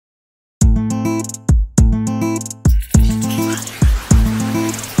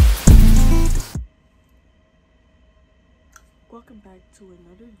to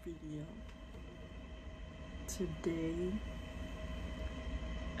another video. Today,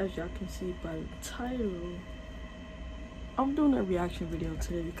 as y'all can see by the title, I'm doing a reaction video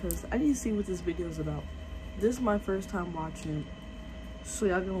today because I need to see what this video is about. This is my first time watching it, so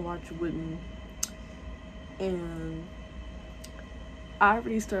y'all gonna watch it with me. And I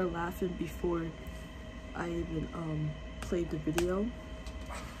already started laughing before I even played the video,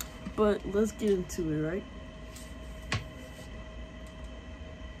 but let's get into it, right?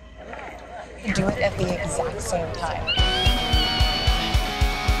 Do it at the exact same time.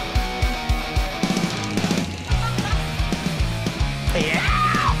 Yeah!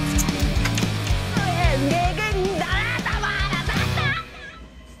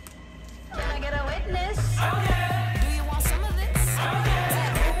 Can I get a witness? Do you want some of this?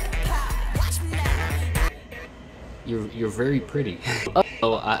 Watch me now. You're very pretty.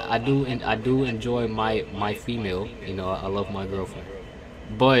 So I do enjoy my female. You know, I love my girlfriend,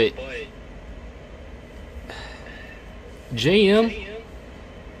 but JM,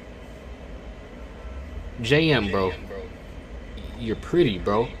 bro, you're pretty,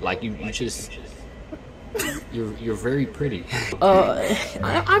 bro. Like you just, you're very pretty.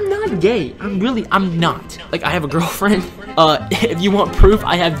 I'm not gay. I'm not. Like, I have a girlfriend. If you want proof,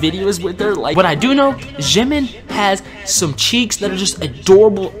 I have videos with her. Like, what I do know, Jimin has some cheeks that are just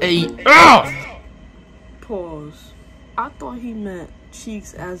adorable. Pause. I thought he meant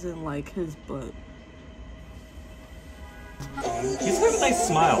cheeks as in like his butt. He's got a nice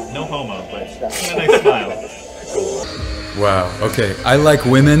smile. No homo, but he's got a nice smile. Wow, okay. I like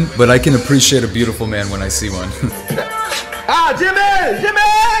women, but I can appreciate a beautiful man when I see one. Ah, Jimin!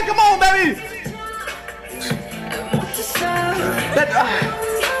 Jimin! Come on, baby!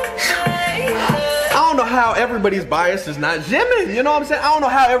 I don't know how everybody's bias is not Jimin. You know what I'm saying? I don't know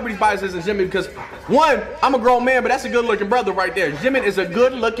how everybody's bias isn't Jimin because, one, I'm a grown man, but that's a good-looking brother right there. Jimin is a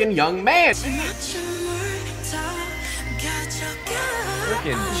good-looking young man.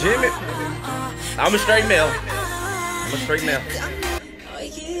 Looking Jimin. I'm a straight male. I'm a straight male.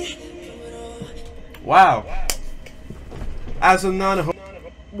 Wow. As a non-homo.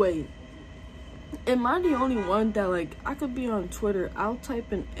 Wait, am I the only one that, like, I could be on Twitter, I'll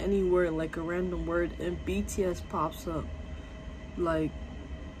type in any word, like a random word, and BTS pops up? Like,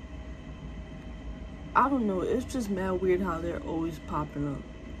 I don't know, it's just mad weird how they're always popping up.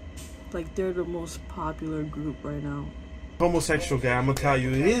 Like, they're the most popular group right now. Homosexual guy, I'm gonna tell you,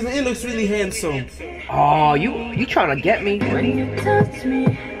 it looks really handsome. Oh, you trying to get me?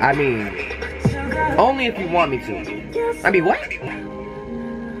 I mean, only if you want me to. I mean, what?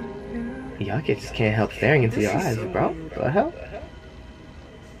 Yo, I just can't help staring into your eyes, bro. What the hell?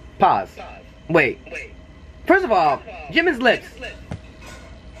 Pause. Wait. First of all, Jimin's lips.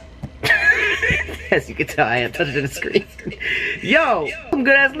 As you can tell, I am touching the screen. Yo, some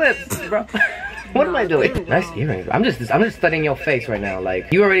good ass lips, bro. What am I doing? Nice earrings. I'm just studying your face right now. Like,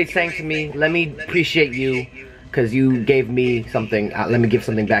 you already saying to me, let me appreciate you, cause you gave me something. Let me give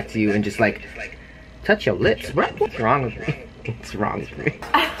something back to you, and just like touch your lips, bro. What's wrong with me? What's wrong with me?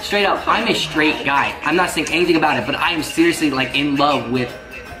 Straight up, I'm a straight guy. I'm not saying anything about it, but I am seriously like in love with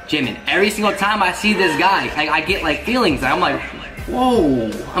Jimin. Every single time I see this guy, like, I get like feelings. I'm like, whoa.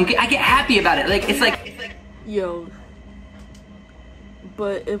 I get happy about it. Like, it's like, yo.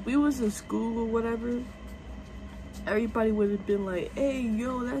 But if we was in school or whatever, everybody would have been like, hey,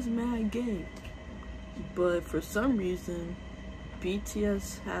 yo, that's mad gay. But for some reason,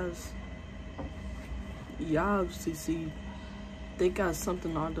 BTS has, y'all obviously see, they got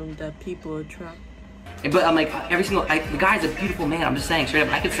something on them that people attract. but I'm like, the guy's a beautiful man. I'm just saying, straight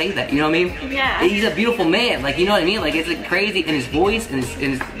up, I could say that, you know what I mean? Yeah. He's a beautiful man, like, you know what I mean? Like, it's like crazy in his voice, and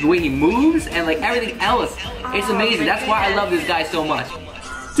the way he moves, and like everything else. It's amazing. That's why I love this guy so much.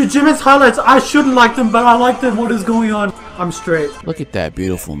 To Jimin's highlights, I shouldn't like them, but I like them. What is going on? I'm straight. Look at that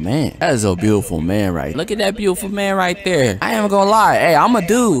beautiful man. That is a beautiful man, right? Look at that beautiful man right there. I ain't gonna lie. Hey, I'm a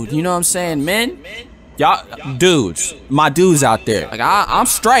dude. You know what I'm saying, men? Y'all, dudes. My dudes out there. Like, I'm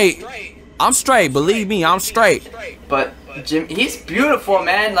straight. I'm straight. Believe me, I'm straight. But Jim, he's beautiful,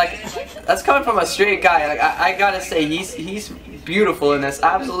 man. Like, that's coming from a straight guy. Like, I gotta say, he's beautiful, and that's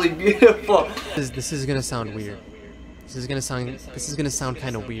absolutely beautiful. This is gonna sound weird. This is gonna sound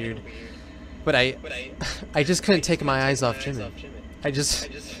kind of weird, but I just couldn't take my eyes off Jimin.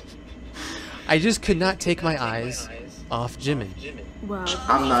 I just could not take my eyes off Jimin. Wow.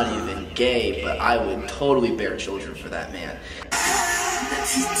 I'm not even gay, but I would totally bear children for that man.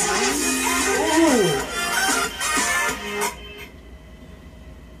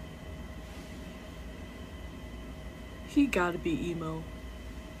 He gotta be emo.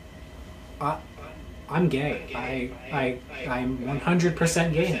 I'm gay. I'm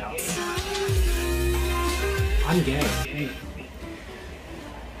 100% gay now. I'm gay.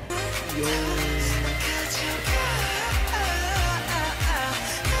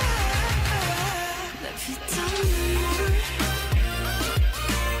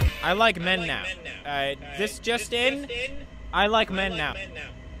 I like men now. This just in, I like men now.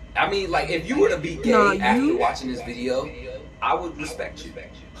 I mean, like, if you were to be gay after watching this video, I would respect you.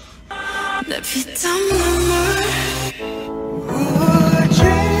 What?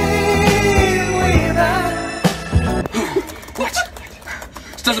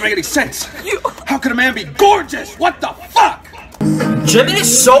 This doesn't make any sense. How could a man be gorgeous? What the fuck? Jimin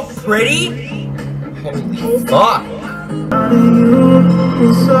is so pretty. Holy fuck.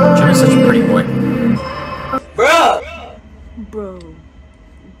 Jimin's such a pretty boy. Bro,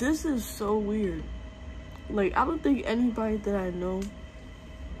 this is so weird. Like, I don't think anybody that I know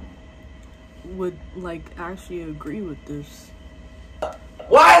would, like, actually agree with this.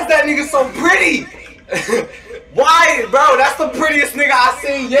 Why is that nigga so pretty? Why, bro? That's the prettiest nigga I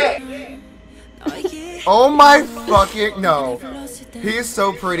seen yet. Oh my fucking no. He is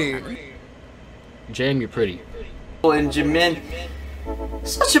so pretty. Jam, you're pretty. And Jimin,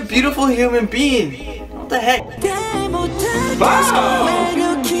 such a beautiful human being. What the heck? Wow!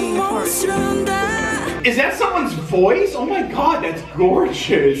 Is that someone's voice? Oh my god, that's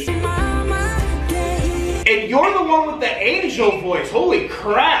gorgeous. And you're the one with the angel voice. Holy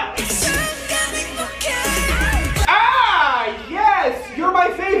crap. Ah, yes, you're my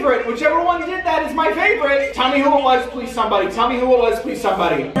favorite. Whichever one did that is my favorite. Tell me who it was, please somebody. Tell me who it was, please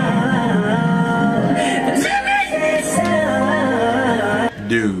somebody.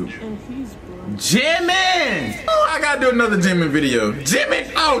 Dude. Jimin! Oh, I gotta do another Jimin video.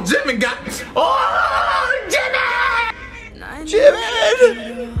 Jimin! Oh, Jimin got... Oh, Jimin!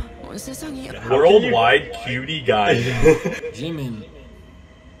 Jimin! Worldwide cutie guy. Jimin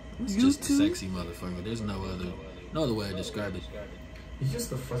is just a sexy motherfucker. There's no other way to describe it. He's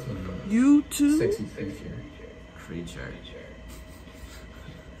just a fucking YouTube sexy creature.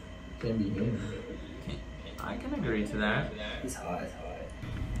 Can be human. I can agree to that. He's hot.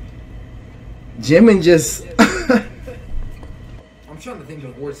 Jimin just... I'm trying to think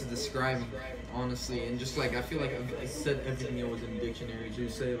of words to describe him, honestly, and just like, I feel like I said everything that was in the dictionary to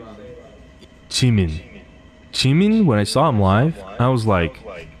say about it. Jimin, when I saw him live, I was like...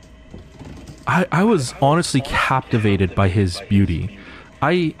 I was honestly captivated by his beauty.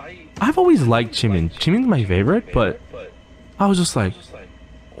 I've always liked Jimin. Jimin's my favorite, but I was just like,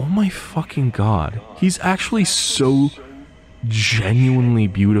 oh my fucking god. He's actually so genuinely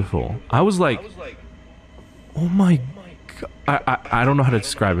beautiful. I was like, oh my god. I don't know how to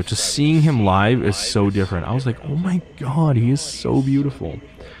describe it. Just seeing him live is so different. I was like, oh my god, he is so beautiful.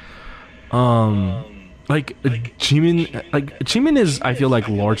 Like Jimin is, I feel like,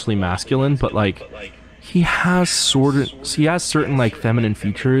 largely masculine, but like he has certain like feminine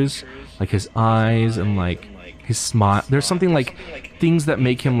features, like his eyes and like his smile. There's something like things that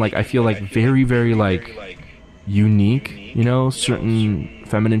make him, like, I feel like very, very like unique, you know, certain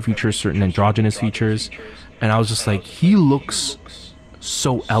feminine features, certain androgynous features, and I was just like, he looks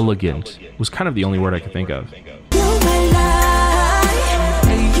so elegant. Was kind of the only word I could think of.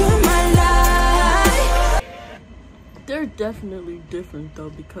 They're definitely different though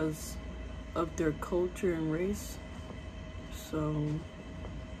because of their culture and race. So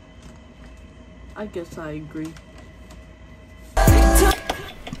I guess I agree.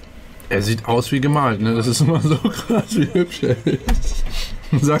 Sieht aus wie gemalt, ne? Das ist immer so krass, wie hübsch er ist.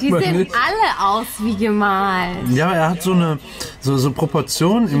 Sagt Die man sehen nicht? alle aus wie gemalt. Ja, er hat so eine so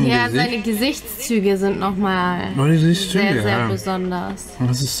Proportionen im Ja, Gesicht. seine Gesichtszüge sind nochmal Oh, die Gesichtszüge, sehr, sehr ja. besonders.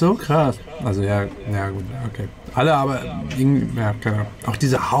 Das ist so krass. Also ja gut, okay. Alle aber, ja, keine Ahnung. Auch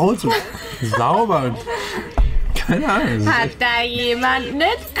diese Haut so sauber und keine Ahnung. Hat da jemand einen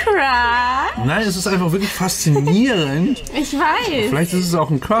Crush? Nein, es ist einfach wirklich faszinierend. Ich weiß. Vielleicht ist es auch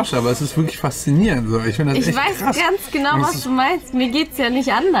ein Crush, aber es ist wirklich faszinierend. So, ich finde das Ich echt weiß krass. ganz genau, Und was du meinst. Mir geht's ja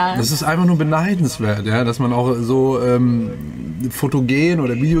nicht anders. Das ist einfach nur beneidenswert, ja, dass man auch so fotogen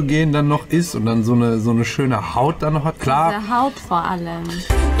oder videogen dann noch ist und dann so eine schöne Haut dann noch hat. Klar. Diese Haut vor allem.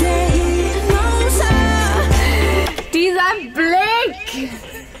 Dieser Blick!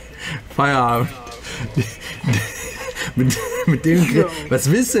 Feierabend. Mit dem,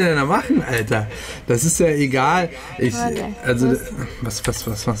 was willst du denn da machen, Alter? Das ist ja egal. Also, was machst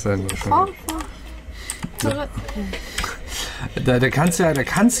du denn schon? Da kannst du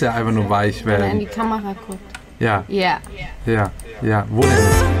ja einfach nur weich Wenn er in werden. die Kamera guckt. Ja. Ja. Ja. Wo denn?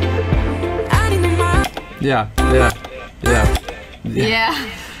 Ja. Ja.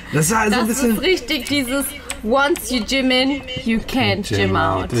 Das ist halt so ein bisschen... ist richtig dieses Once you Jimin, you can't Jim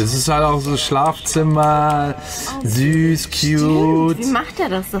out. Das ist halt auch so Schlafzimmer, süß, cute. Wie macht er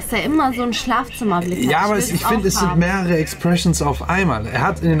das, dass er immer so ein Schlafzimmerblick hat? Ja, aber ich finde, es sind mehrere Expressions auf einmal. Er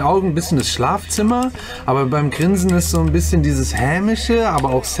hat in den Augen ein bisschen das Schlafzimmer, aber beim Grinsen ist so ein bisschen dieses hämische,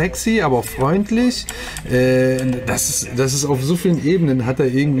 aber auch sexy, aber auch freundlich. Das ist auf so vielen Ebenen, hat er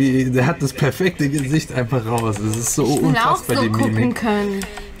irgendwie, der hat das perfekte Gesicht einfach raus. Es ist so unfassbar, auch so die Mimik. gucken können.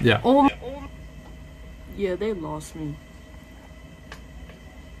 Ja. Oh. Yeah, they lost me.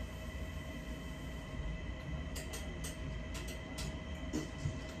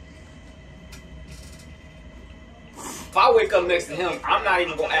 If I wake up next to him, I'm not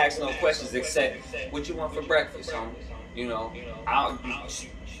even gonna ask no questions except what you want for breakfast, homie. You know,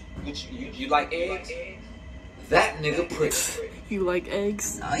 you like eggs? That nigga pretty. You like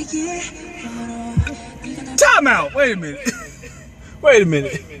eggs? Oh yeah. Time out. Wait a minute. Wait a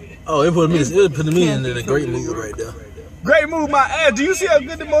minute. Oh, it put me in there. A great nigga right there. Great move, my ass. Do you see how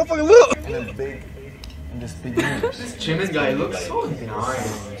good the motherfucker look? This Jimin guy looks so nice.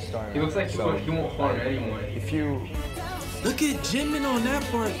 He looks like he won't harm anyone. If you look at Jimin on that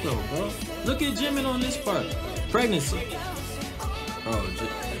part though, bro. Look at Jimin on this part. Pregnancy. Oh,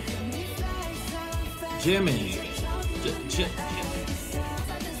 Jimin.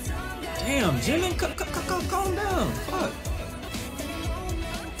 Damn, Jimin, calm down. Fuck.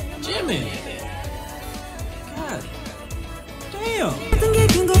 Jimin. God. Damn.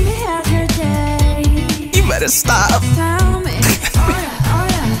 You better stop.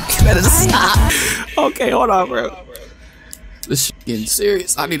 You better stop. Okay, hold on, bro. This shit getting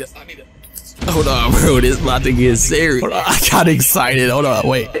serious. I need to. Hold on, bro. This about to get serious. Hold on, I got excited. Hold on,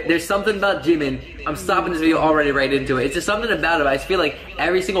 wait. There's something about Jimin. I'm stopping this video already right into it. It's just something about him. I just feel like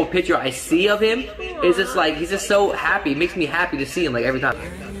every single picture I see of him is just like, he's just so happy. It makes me happy to see him like every time.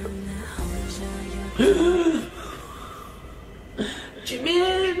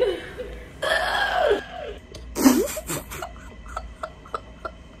 Jimin!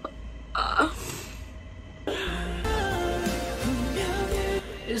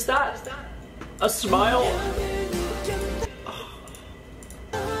 Is that a smile?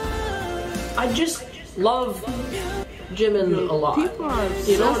 I just love Jimin a lot.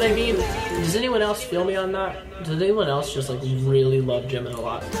 You know what I mean? Does anyone else feel me on that? Does anyone else just like really love Jimin a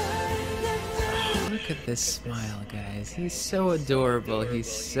lot? Look at this smile, guys. He's so adorable. He's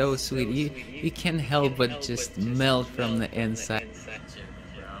so sweet. You can't help but just melt from the inside.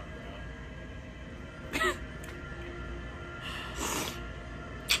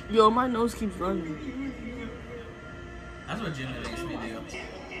 Yo, my nose keeps running. That's what Jimin makes me do.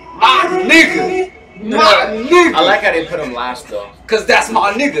 My nigga! My nigga! I like how they put him last though. Cause that's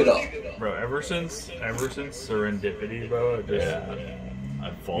my nigga though. Bro, ever since Serendipity, bro,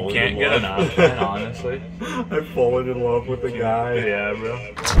 I've fallen You can't in get love. enough, man, honestly. I've fallen in love with the guy. Yeah, bro.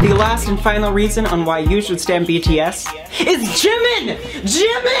 The last and final reason on why you should stand BTS is Jimin!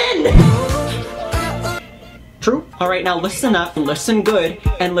 Jimin! True? Alright, now listen up, listen good,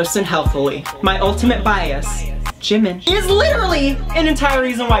 and listen healthily. My ultimate bias, Jimin, is literally an entire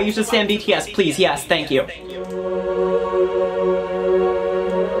reason why you should stand BTS. Please, yes, thank you.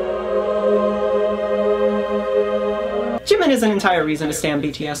 Jimin is an entire reason to stand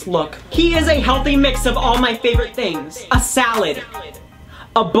BTS. Look, he is a healthy mix of all my favorite things. A salad.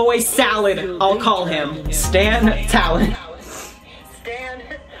 A boy salad, I'll call him. Stan Talent.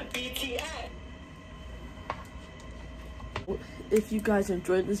 If you guys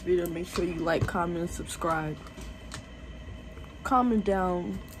enjoyed this video, make sure you like, comment, and subscribe. Comment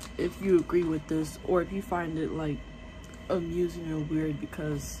down if you agree with this or if you find it like amusing or weird,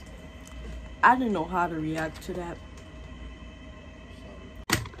 because I didn't know how to react to that.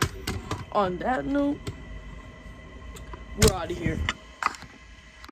 On that note, we're out of here.